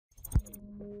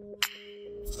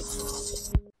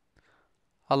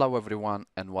Hello everyone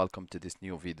and welcome to this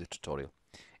new video tutorial.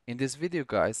 In this video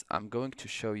guys, I'm going to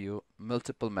show you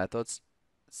multiple methods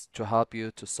to help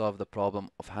you to solve the problem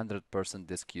of 100%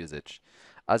 disk usage.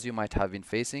 As you might have been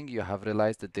facing, you have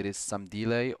realized that there is some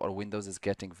delay or Windows is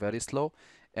getting very slow,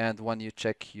 and when you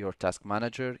check your task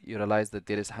manager, you realize that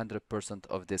there is 100%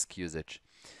 of disk usage.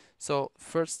 So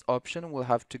first option, we'll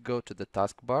have to go to the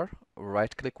taskbar,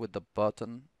 right click with the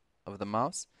button of the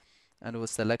mouse, and we'll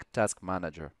select task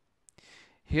manager.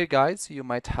 Here guys, you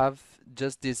might have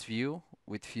just this view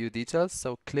with few details,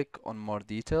 so click on more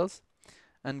details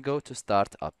and go to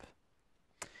startup.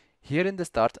 Here in the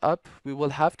startup, we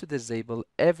will have to disable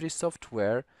every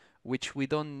software which we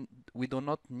do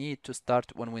not need to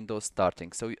start when Windows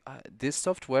starting. So these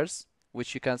softwares,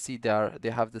 which you can see they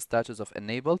have the status of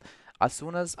enabled. As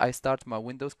soon as I start my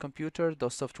Windows computer,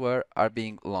 those software are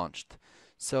being launched.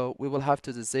 So we will have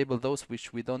to disable those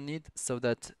which we don't need so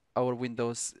that our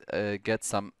Windows gets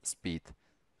some speed.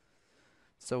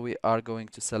 So we are going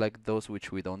to select those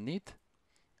which we don't need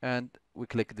and we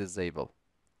click disable.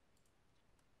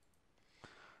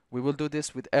 We will do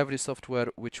this with every software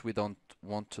which we don't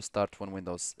want to start when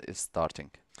Windows is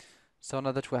starting. So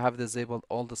now that we have disabled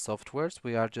all the softwares,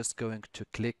 we are just going to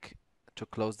click to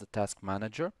close the task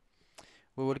manager.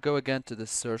 We will go again to the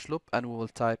search loop and we will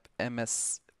type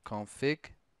msconfig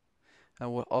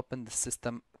and we'll open the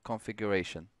system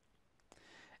configuration.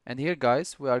 And here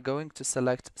guys, we are going to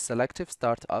select selective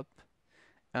startup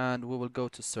and we will go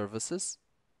to services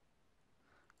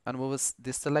and we will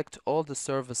deselect all the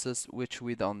services which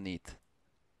we don't need.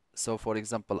 So for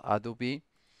example, Adobe,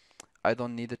 I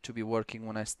don't need it to be working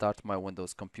when I start my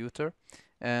Windows computer,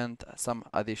 and some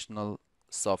additional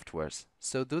softwares.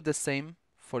 So do the same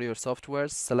for your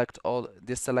softwares,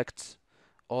 deselect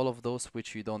all of those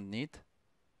which you don't need.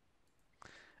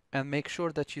 And make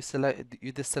sure that you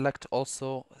deselect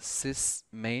also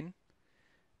sysmain,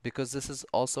 because this is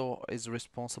also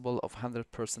responsible of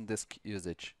 100% disk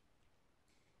usage.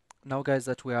 Now guys,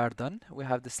 that we are done, we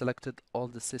have deselected all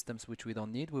the systems which we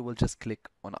don't need. We will just click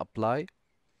on apply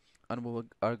and we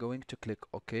are going to click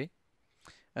OK,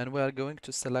 and we are going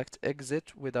to select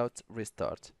exit without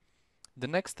restart. The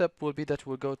next step will be that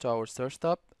we'll go to our search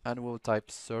tab and we'll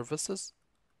type services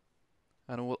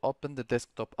and we'll open the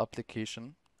desktop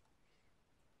application.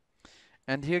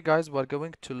 And here guys, we're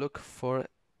going to look for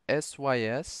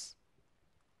SYS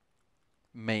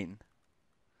main.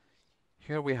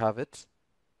 Here we have it.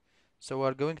 So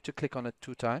we're going to click on it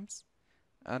 2 times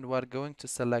and we're going to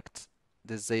select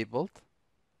disabled.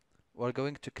 We're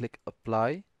going to click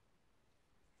apply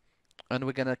and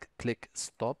we're gonna click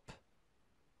stop,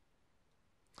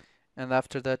 and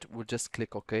after that we'll just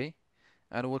click OK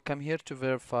and we'll come here to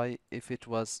verify if it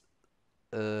was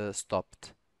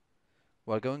stopped.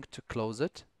 We're going to close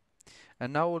it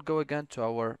and now we'll go again to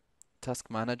our task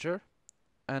manager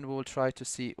and we'll try to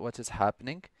see what is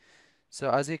happening. So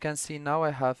as you can see, now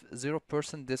I have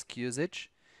 0% disk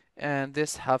usage and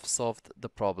this have solved the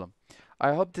problem.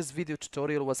 I hope this video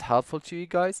tutorial was helpful to you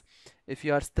guys. If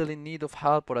you are still in need of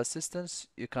help or assistance,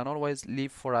 you can always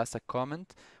leave for us a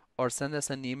comment or send us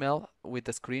an email with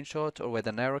a screenshot or with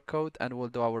an error code and we'll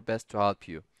do our best to help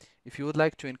you. If you would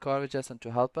like to encourage us and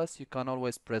to help us, you can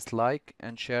always press like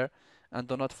and share, and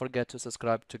do not forget to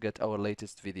subscribe to get our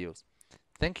latest videos.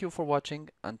 Thank you for watching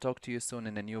and talk to you soon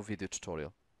in a new video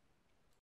tutorial.